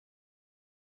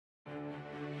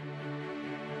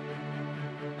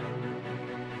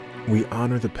We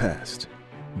honor the past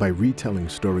by retelling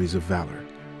stories of valor,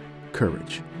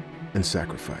 courage, and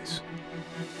sacrifice.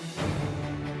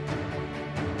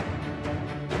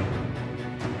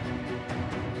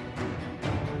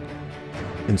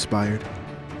 Inspired,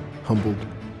 humbled,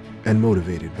 and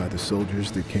motivated by the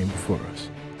soldiers that came before us.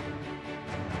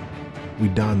 We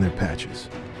don their patches,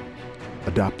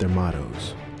 adopt their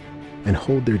mottos, and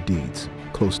hold their deeds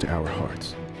close to our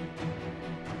hearts.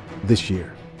 This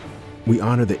year, we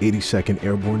honor the 82nd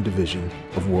Airborne Division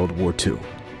of World War II,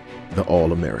 the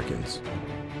All-Americans.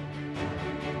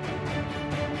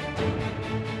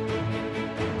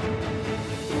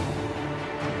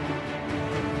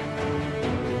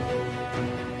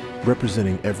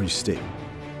 Representing every state,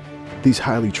 these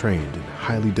highly trained and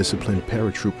highly disciplined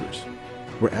paratroopers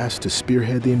were asked to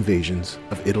spearhead the invasions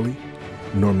of Italy,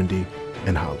 Normandy,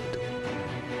 and Holland.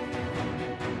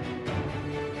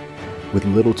 With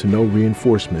little to no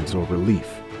reinforcements or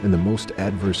relief in the most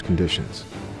adverse conditions,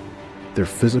 their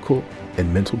physical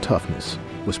and mental toughness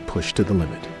was pushed to the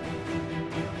limit.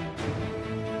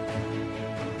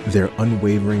 Their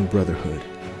unwavering brotherhood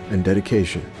and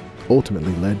dedication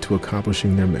ultimately led to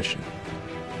accomplishing their mission.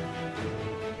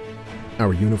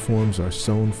 Our uniforms are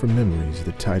sewn from memories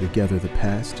that tie together the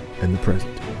past and the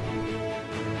present.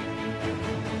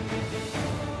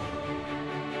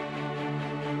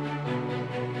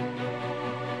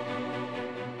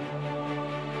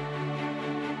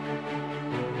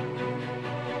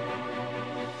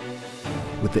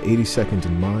 With the 82nd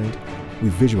in mind, we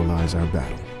visualize our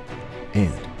battle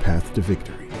and path to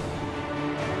victory.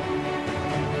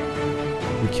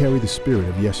 We carry the spirit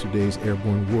of yesterday's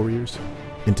airborne warriors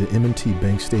into M&T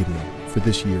Bank Stadium for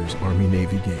this year's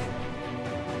Army-Navy game.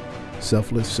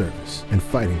 Selfless service and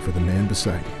fighting for the man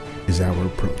beside you is our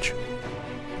approach.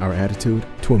 Our attitude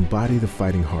to embody the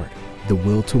fighting heart, the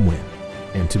will to win,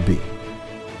 and to be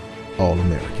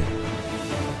All-American.